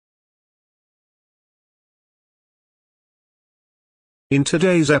In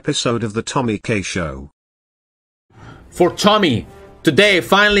today's episode of the TommyKay Show. For Tommy, today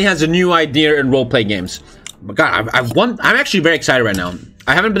finally has a new idea in roleplay games. God, I'm actually very excited right now.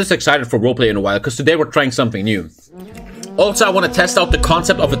 I haven't been this excited for roleplay in a while because today we're trying something new. Also, I want to test out the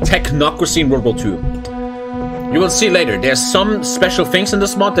concept of a technocracy in World War II. You will see later, there's some special things in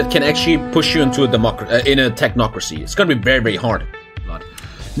this mod that can actually push you into a technocracy. It's gonna be very, very hard.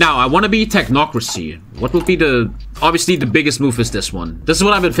 Now, I want to be technocracy. What will be obviously the biggest move is this one. This is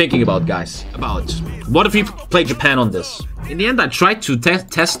what I've been thinking about, guys. What if we play Japan on this? In the end, I tried to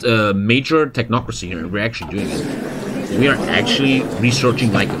test a major technocracy here, and we're actually doing it. We are actually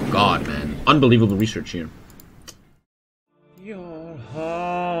researching like a god, man. Unbelievable research here. Your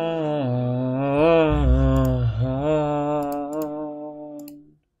heart.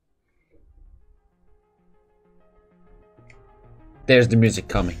 There's the music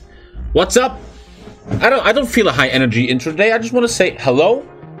coming. What's up? I don't feel a high energy intro today. I just want to say hello.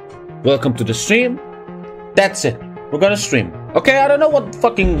 Welcome to the stream. That's it. We're gonna stream. Okay, I don't know what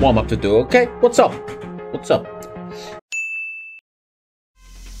fucking warm up to do, okay? What's up? What's up?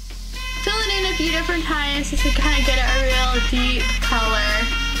 Fill it in a few different times just to kind of get a real deep color.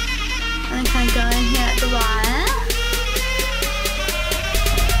 And then kind of go in here at the bottom.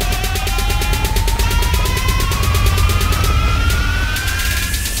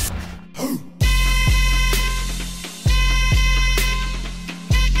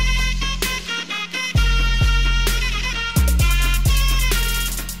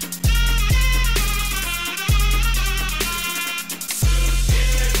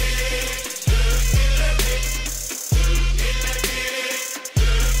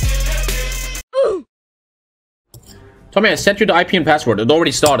 Tommy, I sent you the IP and password. It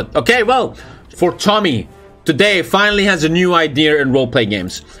already started. Okay, well, for Tommy, today finally has a new idea in roleplay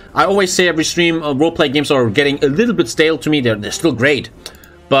games. I always say every stream, roleplay games are getting a little bit stale to me. They're still great,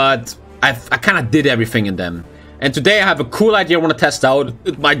 but I kind of did everything in them. And today I have a cool idea I want to test out.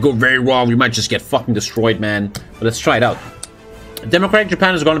 It might go very wrong. We might just get fucking destroyed, man. But let's try it out. Democratic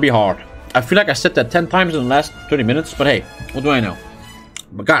Japan is going to be hard. I feel like I said that 10 times in the last 30 minutes, but hey, what do I know?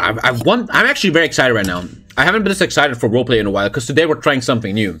 But God, I'm actually very excited right now. I haven't been this excited for roleplay in a while because today we're trying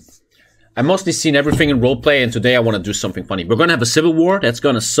something new. I've mostly seen everything in roleplay, and today I want to do something funny. We're gonna have a civil war that's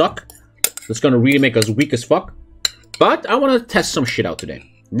gonna suck. That's gonna really make us weak as fuck. But I want to test some shit out today.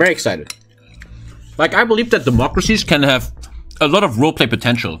 I'm very excited. Like, I believe that democracies can have a lot of roleplay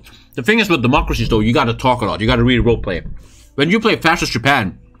potential. The thing is with democracies, though, you gotta talk a lot. You gotta really roleplay. When you play Fascist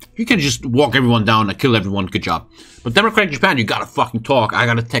Japan, you can just walk everyone down and kill everyone. Good job. But Democratic Japan, you gotta fucking talk. I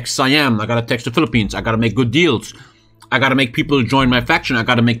gotta text Siam. I gotta text the Philippines. I gotta make good deals. I gotta make people join my faction. I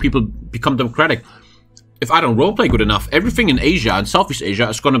gotta make people become democratic. If I don't roleplay good enough, everything in Asia and Southeast Asia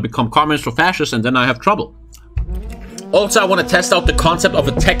is gonna become communist or fascist, and then I have trouble. Also, I want to test out the concept of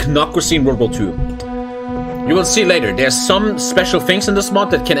a technocracy in World War II. You will see later, there's some special things in this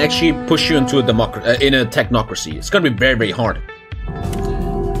mod that can actually push you into a technocracy. It's gonna be very, very hard.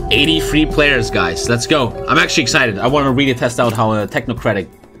 83 players, guys. Let's go. I'm actually excited. I want to really test out how a technocratic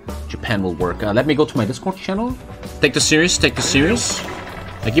Japan will work. Let me go to my Discord channel. Take this serious. Take this serious.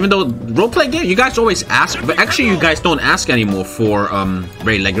 Like, even though roleplay game, you guys always ask, but actually you guys don't ask anymore for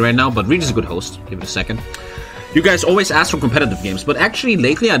very leggy right now. But Reed is a good host. Give it a second. You guys always ask for competitive games, but actually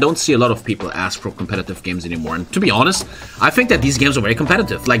lately I don't see a lot of people ask for competitive games anymore. And to be honest, I think that these games are very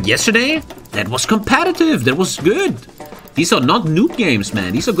competitive. Like yesterday, that was competitive. That was good. These are not noob games,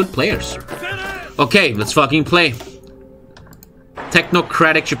 man. These are good players. Okay, let's fucking play.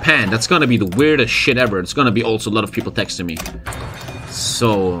 Technocratic Japan. That's gonna be the weirdest shit ever. It's gonna be also a lot of people texting me.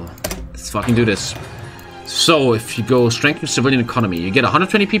 So, let's fucking do this. So, if you go strengthen civilian economy, you get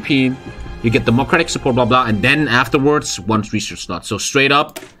 120 PP, you get democratic support, blah blah, and then afterwards, one research slot. So, straight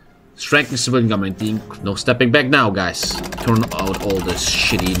up, strengthen civilian government. No stepping back now, guys. Turn out all this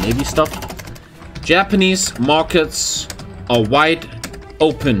shitty Navy stuff. Japanese markets are wide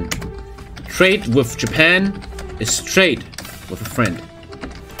open. Trade with Japan is trade with a friend.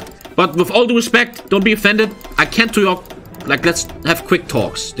 But with all due respect, don't be offended. I can't talk. Like, let's have quick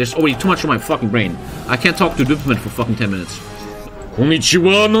talks. There's already too much on my fucking brain. I can't talk to Doombot for fucking 10 minutes.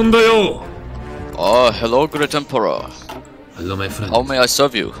 Konnichiwa, nandayo. Hello, Great Emperor. Hello, my friend. How may I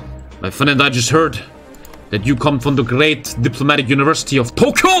serve you? My friend, I just heard that you come from the great diplomatic university of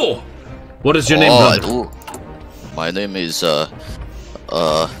Tokyo. What is your name, brother? I do. My name is, I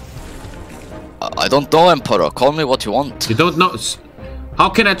don't know, Emperor. Call me what you want. You don't know? How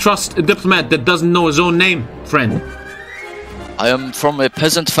can I trust a diplomat that doesn't know his own name, friend? I am from a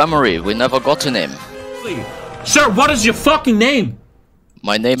peasant family. We never got a name. Sir, what is your fucking name?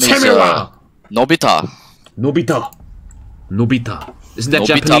 My name is, Nobita. Nobita. Nobita. Isn't that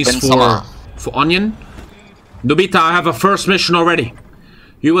Nobita Japanese Ben-sama. for onion? Nobita, I have a first mission already.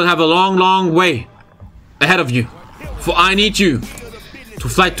 You will have a long, long way ahead of you. For I need you to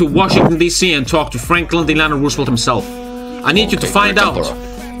fly to Washington, D.C. and talk to Franklin Delano Roosevelt himself. I need you to find out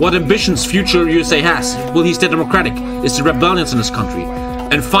what ambitions future USA has. Will he stay democratic? Is there rebellions in this country?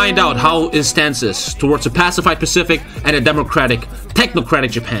 And find out how his stance is towards a pacified Pacific and a democratic, technocratic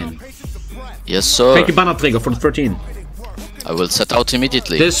Japan. Yes, sir. Thank you, Banaträger, for the 13. I will set out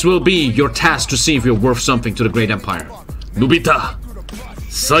immediately. This will be your task to see if you're worth something to the great empire. Nobita,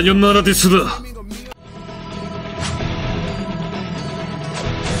 sayonara desu da.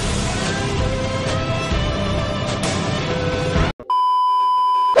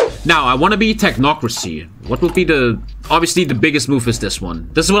 Now, I want to be technocracy. What will be the... Obviously, the biggest move is this one.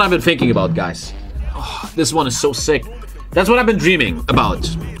 This is what I've been thinking about, guys. Oh, this one is so sick. That's what I've been dreaming about.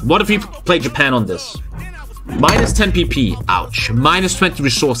 What if we play Japan on this? Minus 10 PP. Ouch. Minus 20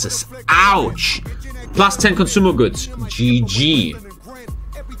 resources. Ouch. Plus 10 consumer goods. GG.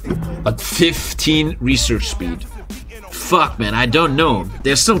 But 15 research speed. Fuck, man. I don't know.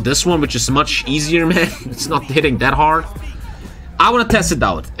 There's still this one, which is much easier, man. It's not hitting that hard. I want to test it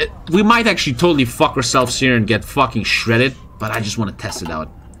out. We might actually totally fuck ourselves here and get fucking shredded, but I just want to test it out.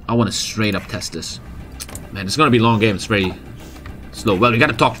 I want to straight up test this. Man, it's gonna be a long game. It's very slow. Well, we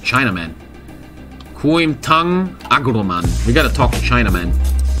gotta talk to China, man. Kuimtang Agroman. We gotta talk to China, man.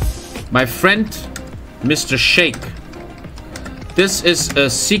 My friend, Mr. Sheikh. This is a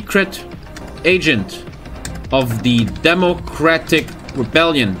secret agent of the Democratic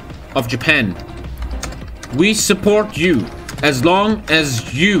Rebellion of Japan. We support you. As long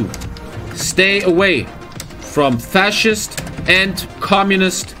as you stay away from fascist and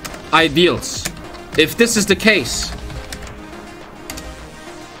communist ideals. If this is the case,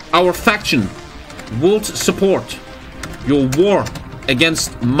 our faction will support your war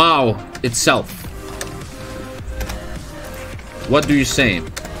against Mao itself. What do you say?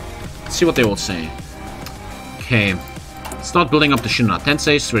 Let's see what they will say. Okay. Start building up the Shinra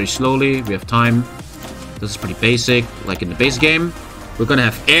Tenseis very slowly. We have time. This is pretty basic, like in the base game. We're gonna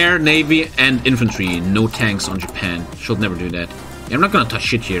have air, navy, and infantry. No tanks on Japan. Should never do that. Yeah, I'm not gonna touch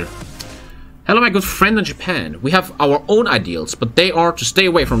shit here. Hello, my good friend in Japan. We have our own ideals, but they are to stay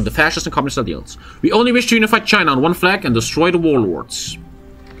away from the fascist and communist ideals. We only wish to unify China on one flag and destroy the warlords.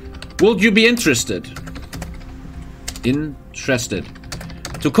 Would you be interested? Interested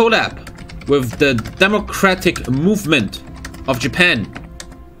to collab with the democratic movement of Japan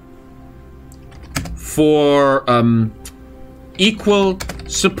for equal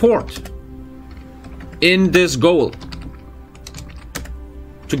support in this goal.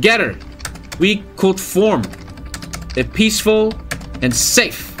 Together, we could form a peaceful and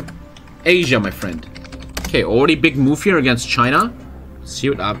safe Asia, my friend. Okay, already big move here against China. See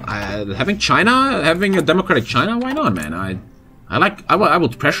what having China, having a democratic China. Why not, man? I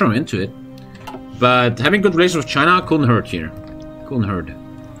would pressure him into it, but having good relations with China couldn't hurt here. Couldn't hurt.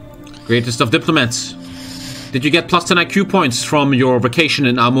 Greatest of diplomats. Did you get plus 10 IQ points from your vacation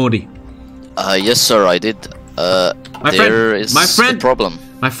in Aomori? Yes, sir, I did. My friend, problem.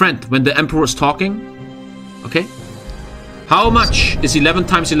 My friend, when the Emperor is talking, okay? How much is 11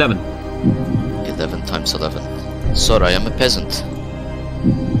 times 11? 11 times 11. Sir, I am a peasant.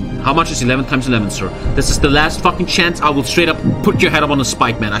 How much is 11 times 11, sir? This is the last fucking chance. I will straight up put your head up on a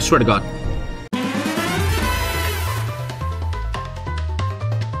spike, man. I swear to God.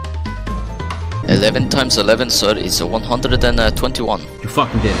 $11 times 11, sir, is 121. You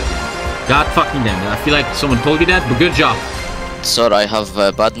fucking did it. God fucking damn it. I feel like someone told you that, but good job. Sir, I have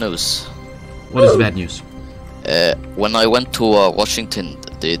bad news. What is bad news? When I went to Washington,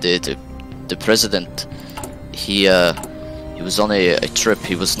 the president, he was on a trip.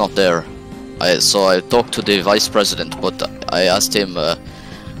 He was not there. So I talked to the vice president, but I asked him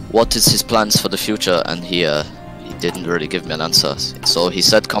what is his plans for the future, and he didn't really give me an answer. So he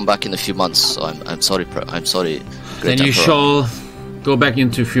said come back in a few months. So I'm sorry. I'm sorry. Then you shall go back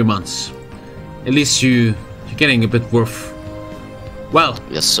into a few months. At least you're getting a bit worth. Well,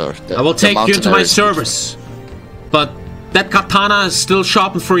 yes, sir. I will take you into my service. But that katana is still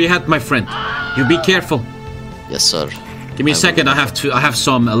sharpened for your head, my friend. You be careful. Yes, sir. Give me a second. I have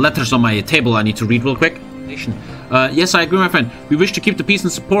some letters on my table I need to read real quick. Yes, I agree, my friend. We wish to keep the peace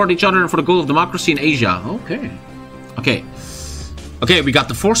and support each other for the goal of democracy in Asia. Okay, we got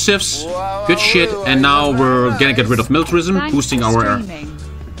the 4 civs. Good shit. And now we're gonna get rid of militarism, boosting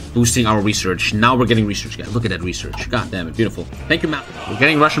our research. Now we're getting research, guys. Look at that research. God damn it, beautiful. Thank you, Matt. We're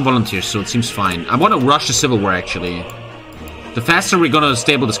getting Russian volunteers, so it seems fine. I want to rush the civil war, actually. The faster we're gonna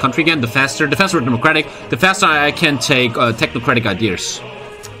stable this country again, the faster we're democratic, the faster I can take technocratic ideas.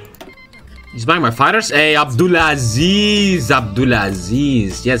 He's buying my fighters? Hey, Abdulaziz!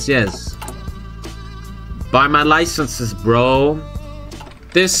 Yes, yes. Buy my licenses, bro.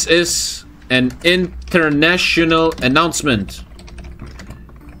 This is an international announcement.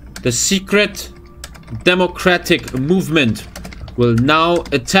 The secret democratic movement will now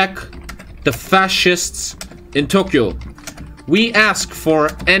attack the fascists in Tokyo. We ask for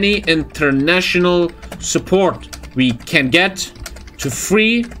any international support we can get to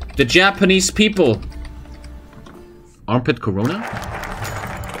free the Japanese people. Armpit Corona?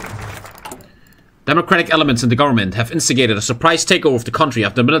 Democratic elements in the government have instigated a surprise takeover of the country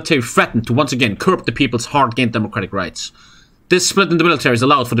after the military threatened to once again curb the people's hard-gained democratic rights. This split in the military has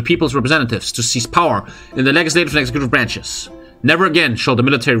allowed for the people's representatives to seize power in the legislative and executive branches. Never again shall the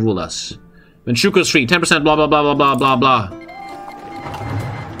military rule us. When Shuko is free, 10% blah blah blah blah blah blah blah.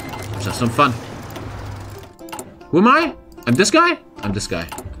 Let's have some fun. Who am I? I'm this guy? I'm this guy.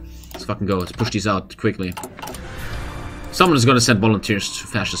 Let's fucking go. Let's push these out quickly. Someone is gonna send volunteers to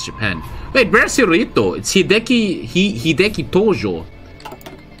fascist Japan. Wait, where's Hirohito? It's Hideki Tojo.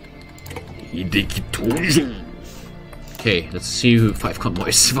 Hideki Tojo. Okay, let's see who 5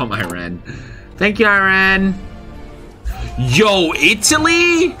 convoys from Iran. Thank you, Iran. Yo,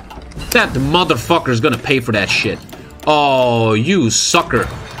 Italy? That motherfucker is gonna pay for that shit. Oh, you sucker.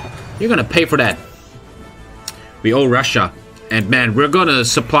 You're gonna pay for that. We owe Russia. And man, we're gonna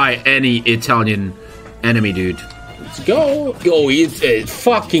supply any Italian enemy, dude. Let's go. Yo, it's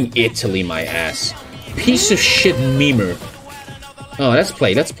fucking Italy, my ass. Piece of shit memer. Oh, let's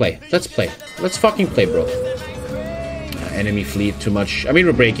play. Let's fucking play, bro. Enemy fleet too much. I mean,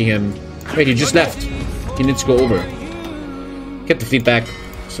 we're breaking him. Wait, he just left. He needs to go over. Get the fleet back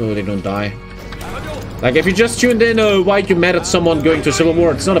so they don't die. Like, if you just tuned in, why you mad at someone going to a civil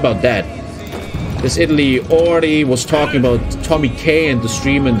war? It's not about that. This Italy already was talking about TommyKay and the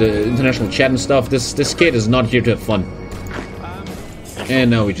stream and the international chat and stuff. This kid is not here to have fun. And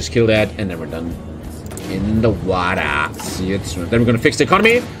now we just kill that, and then we're done. In the water. See it. Then we're gonna fix the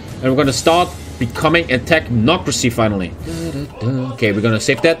economy, and we're gonna start becoming a technocracy finally. Okay, we're gonna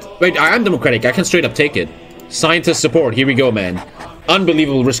save that. Wait, I am democratic. I can straight up take it. Scientist support. Here we go, man.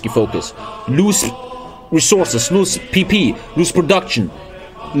 Unbelievable risky focus. Lose resources, lose PP, lose production.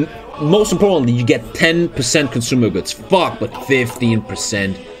 Most importantly, you get 10% consumer goods. Fuck, but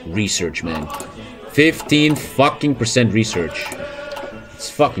 15% research, man. 15 fucking % research. Let's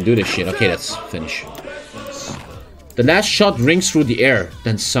fucking do this shit. Okay, let's finish. The last shot rings through the air,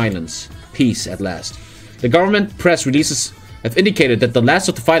 then silence. Peace at last. The government press releases have indicated that the last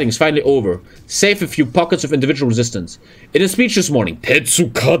of the fighting is finally over, save a few pockets of individual resistance. In a speech this morning, Tetsu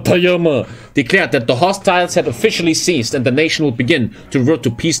Katayama declared that the hostiles had officially ceased and the nation will begin to revert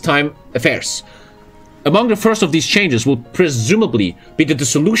to peacetime affairs. Among the first of these changes will presumably be the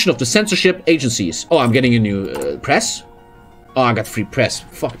dissolution of the censorship agencies. Oh, I'm getting a new press? Oh, I got free press.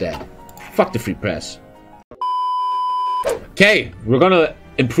 Fuck that. Fuck the free press. Okay, we're gonna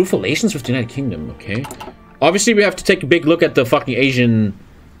improve relations with the United Kingdom, okay? Obviously, we have to take a big look at the fucking Asian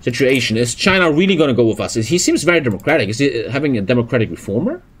situation. Is China really gonna go with us? He seems very democratic. Is he having a democratic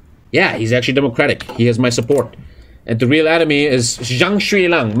reformer? Yeah, he's actually democratic. He has my support. And the real enemy is Zhang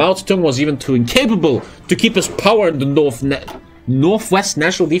Xueliang. Mao Zedong was even too incapable to keep his power in the Northwest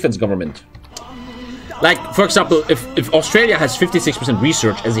National Defense Government. Like, for example, if Australia has 56%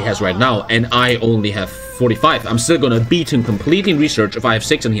 research, as he has right now, and I only have 45, I'm still gonna beat him completely in research if I have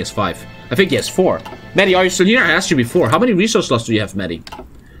 6 and he has 5. I think he has 4. Maddie, are you still here? I asked you before. How many research slots do you have, Maddie?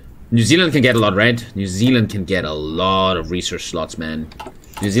 New Zealand can get a lot, right? New Zealand can get a lot of research slots, man.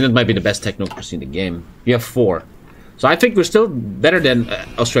 New Zealand might be the best technocracy in the game. You have 4. So I think we're still better than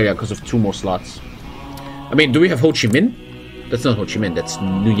Australia because of 2 more slots. I mean, do we have Ho Chi Minh? That's not Ho Chi Minh. That's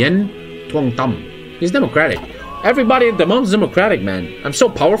Nguyen Tuong Tam. He's democratic. Everybody at the moment is democratic, man. I'm so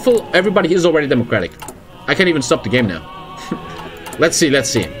powerful, everybody is already democratic. I can't even stop the game now. Let's see.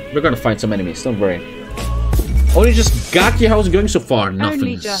 We're gonna find some enemies, don't worry. Only just got you. How's it going so far?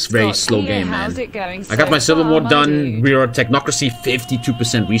 Nothing. It's a very slow game, man. I got my civil war done. We are technocracy,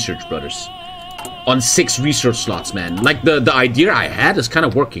 52% research, brothers. On 6 research slots, man. Like, the idea I had is kind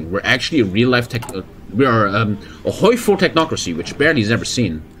of working. We're actually a real-life tech... we are a HOI4 technocracy, which barely is ever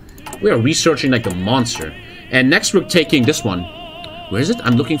seen. We are researching like a monster. And next we're taking this one. Where is it?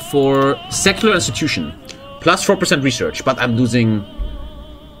 I'm looking for secular institution. Plus 4% research, but I'm losing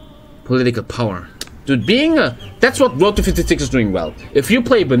political power. Dude, being a... That's what Road to 56 is doing well. If you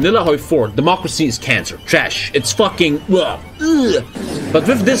play vanilla HOI4, democracy is cancer. Trash. It's fucking... Ugh. But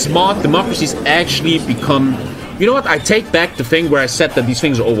with this mod, democracies actually become You know what? I take back the thing where I said that these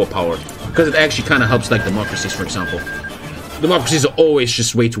things are overpowered. Because it actually kind of helps, like, democracies, for example. Democracies are always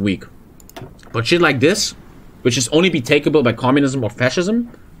just way too weak. But shit like this, which is only be takeable by communism or fascism,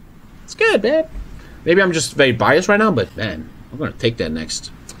 it's good, man. Maybe I'm just very biased right now, but, man, I'm gonna take that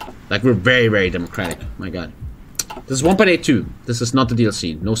next. Like, we're very, very democratic. My god. This is 1.82. This is not the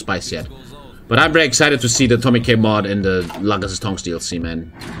DLC. No spice yet. But I'm very excited to see the TommyKay mod in the La Resistance DLC,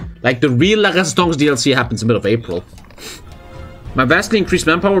 man. Like, the real La Resistance DLC happens in the middle of April. My vastly increased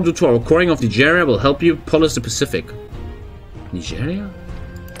manpower due to our coring of Nigeria will help you police the Pacific. Nigeria?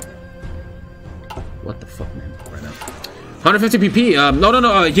 What the fuck, man? Right now. 150 PP.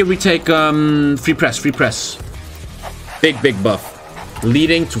 No. Here we take free press. Big buff.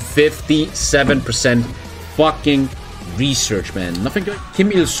 Leading to 57% fucking research, man. Nothing good.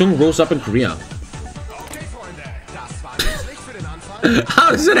 Kim Il-sung rose up in Korea. How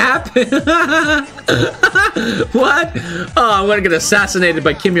does it happen? What? Oh, I'm gonna get assassinated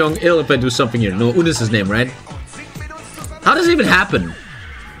by Kim Jong-il if I do something here. No, Un is his name, right? How does it even happen?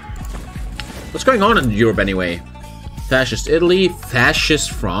 What's going on in Europe anyway? Fascist Italy,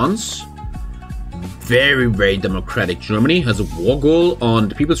 fascist France. Very, very democratic Germany has a war goal on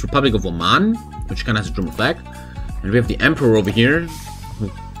the People's Republic of Oman, which kind of has a German flag. And we have the Emperor over here,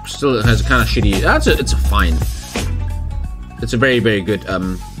 who still has a kind of shitty... It's a fine. It's a very, very good...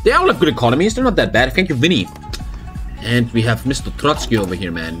 They all have good economies. They're not that bad. Thank you, Vinny. And we have Mr. Trotsky over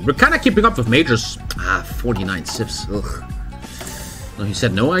here, man. We're kind of keeping up with majors. 49 sips. Ugh. Oh, he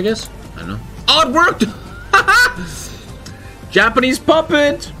said no, I guess? I don't know. Oh, it worked! Japanese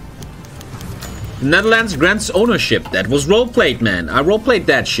puppet! The Netherlands grants ownership. That was roleplayed, man. I roleplayed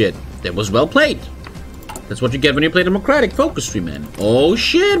that shit. That was well played. That's what you get when you play Democratic Focus Stream, man. Oh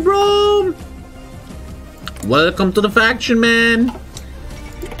shit, bro! Welcome to the faction, man.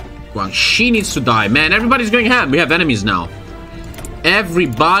 Guangxi needs to die, man. Everybody's going ham. We have enemies now.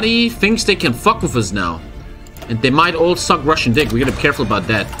 Everybody thinks they can fuck with us now, and they might all suck Russian dick. We gotta be careful about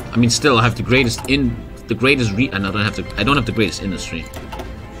that. I mean, still, I have the greatest and I don't have the greatest industry.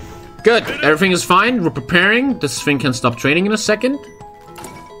 Good. Everything is fine. We're preparing. This thing can stop training in a second.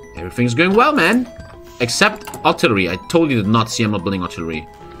 Everything's going well, man. Except artillery. I totally did not see I'm not building artillery.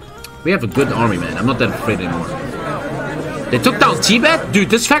 We have a good army, man. I'm not that afraid anymore. They took down Tibet?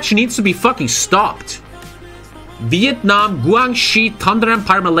 Dude, this faction needs to be fucking stopped. Vietnam, Guangxi, Thunder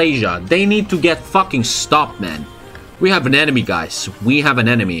Empire, Malaysia. They need to get fucking stopped, man. We have an enemy, guys. We have an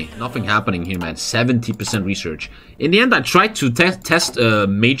enemy. Nothing happening here, man. 70% research. In the end, I tried to test a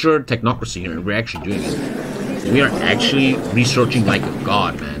major technocracy here, and we're actually doing it. We are actually researching like a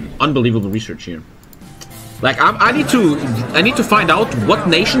god, man. Unbelievable research here. Like, I need to find out what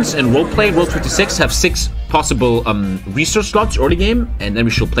nations in Roleplay World 56 have 6 possible research slots early game, and then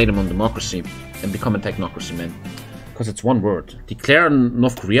we shall play them on democracy and become a technocracy, man. Because it's one word. Declare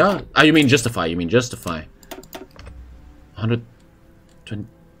North Korea? Ah, you mean justify? You mean justify?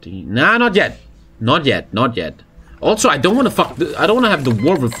 120? Nah, not yet. Not yet. Also, I don't want to have the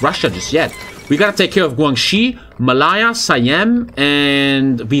war with Russia just yet. We gotta take care of Guangxi, Malaya, Siam,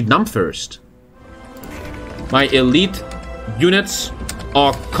 and Vietnam first. My elite units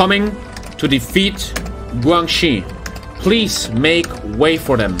are coming to defeat Guangxi. Please make way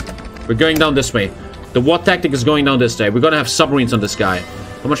for them. We're going down this way. The war tactic is going down this way. We're gonna have submarines on this guy.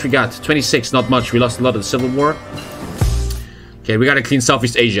 How much we got? 26, not much. We lost a lot of the Civil War. Okay, we gotta clean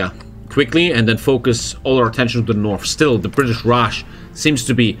Southeast Asia quickly and then focus all our attention to the north. Still, the British Raj seems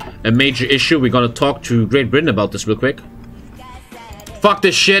to be a major issue. We're gonna talk to Great Britain about this real quick. Fuck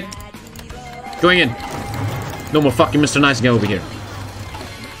this shit. Going in. No more fucking Mr. Nice Guy over here.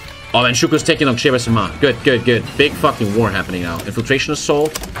 Oh, and Shuko's taking on Shevasima. Good. Big fucking war happening now. Infiltration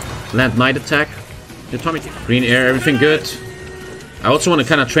assault. Land night attack. Tommy. Green air, everything good. I also want to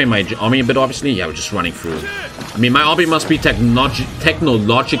kind of train my army a bit, obviously. Yeah, we're just running through. I mean, my army must be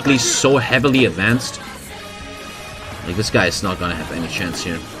technologically so heavily advanced. Like, this guy is not gonna have any chance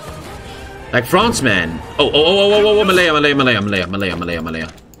here. Like, France, man. Oh, Malaya.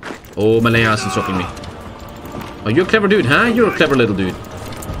 Oh, Malaya is insulting me. Oh, you're a clever dude, huh? You're a clever little dude.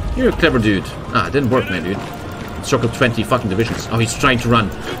 You're a clever dude. Ah, it didn't work, man, dude. Circle 20 fucking divisions. Oh, he's trying to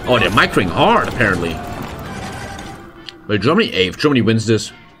run. Oh, they're microing hard, apparently. Well, Germany, hey, if Germany wins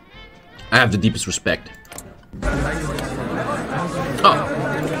this, I have the deepest respect. Oh.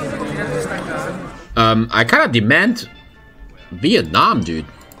 I kind of demand Vietnam, dude.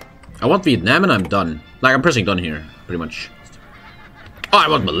 I want Vietnam and I'm done. Like, I'm pressing done here, pretty much. Oh, I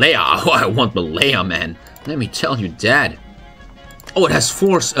want Malaya. Oh, I want Malaya, man. Let me tell you, Dad. Oh, it has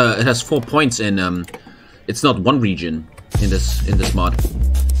 4 points in it's not one region in this mod.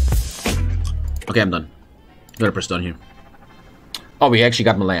 Okay, I'm done. Gotta press done here. Oh, we actually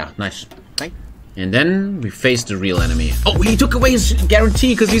got Malaya. Nice. Thank. And then we face the real enemy. Oh, he took away his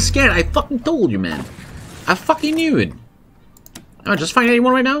guarantee because he's scared. I fucking told you, man. I fucking knew it. Oh, just find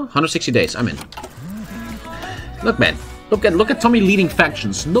anyone right now? 160 days. I'm in. Look, man. Look at Tommy leading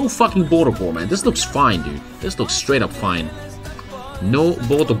factions. No fucking border war, man. This looks fine, dude. This looks straight up fine. No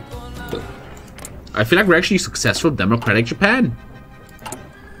border. I feel like we're actually successful democratic Japan.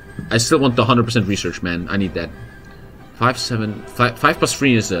 I still want the 100% research, man. I need that. 5 plus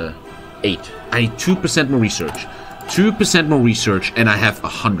 3 is 8. I need 2% more research. 2% more research, and I have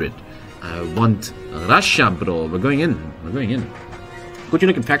 100. I want Russia, bro. We're going in. We're going in. Go to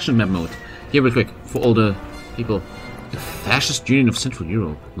look at faction map mode. Here, real quick, for all the people. The fascist union of Central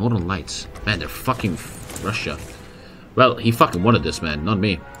Europe. Northern Lights. Man, they're fucking Russia. Well, he fucking wanted this, man. Not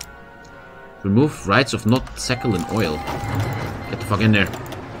me. Remove rights of not Sekul and oil. Get the fuck in there.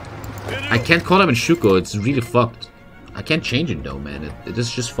 I can't call him in Shuko. It's really fucked. I can't change it, though, man. It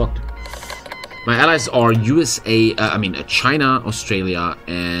is just fucked. My allies are USA, China, Australia,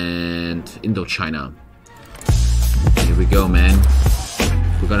 and Indochina. Here we go, man.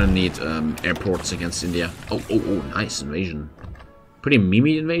 We're gonna need airports against India. Oh, nice invasion. Pretty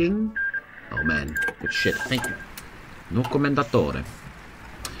mimi invasion. Oh, man. Good shit. Thank you. No commendatore.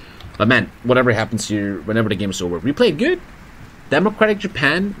 But, man, whatever happens here, whenever the game is over, we played good. Democratic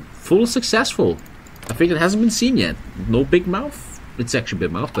Japan, full successful. I think it hasn't been seen yet. No big mouth. It's actually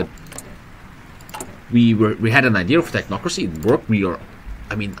big mouth, but we had an idea of technocracy. It worked. We are,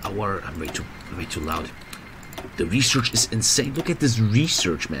 I'm way too loud. The research is insane. Look at this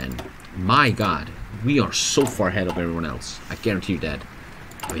research, man. My God, we are so far ahead of everyone else. I guarantee you that.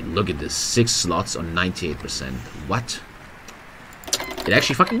 I mean, look at this. 6 slots on 98%. What? It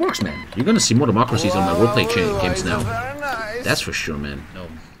actually fucking works, man. You're gonna see more democracies on my roleplay games now. That's for sure, man. No.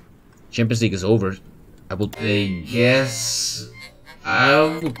 Champions League is over. I will guess.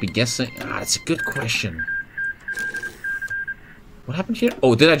 I would be guessing. That's a good question. What happened here?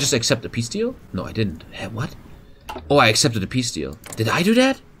 Oh, did I just accept a peace deal? No, I didn't. What? Oh, I accepted a peace deal. Did I do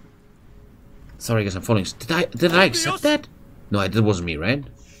that? Sorry, guys, I'm falling. Did I accept that? No, that wasn't me, right?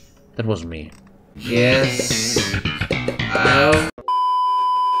 That wasn't me. Yes.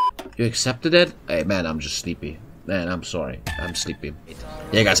 You accepted it? Hey, man, I'm just sleepy. Man, I'm sorry. I'm sleepy.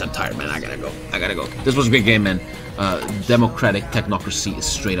 Yeah, guys, I'm tired, man. I gotta go. This was a great game, man. Democratic technocracy is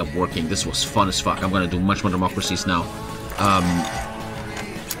straight up working. This was fun as fuck. I'm gonna do much more democracies now.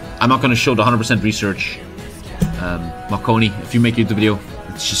 I'm not gonna show the 100% research. Marconi, if you make a YouTube video,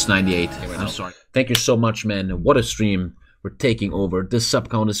 it's just 98. I'm sorry. Thank you so much, man. What a stream. We're taking over. This sub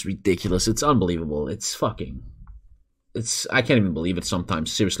count is ridiculous. It's unbelievable. It's fucking... I can't even believe it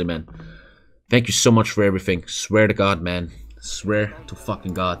sometimes. Seriously, man. Thank you so much for everything. Swear to God, man. Swear to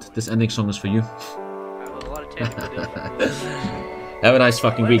fucking God. This ending song is for you. Have a nice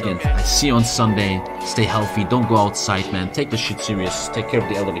fucking weekend. I see you on Sunday. Stay healthy. Don't go outside, man. Take this shit serious. Take care of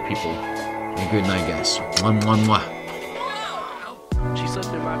the elderly people. And good night, guys. Mwah, mwah, mwah. She slipped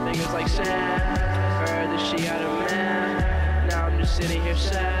in my fingers like sand. Heard that she got a man. Now I'm just sitting here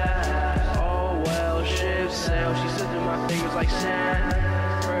sad. Oh well, ship sail. She slipped in my fingers like sand.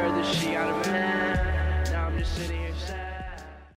 Heard that she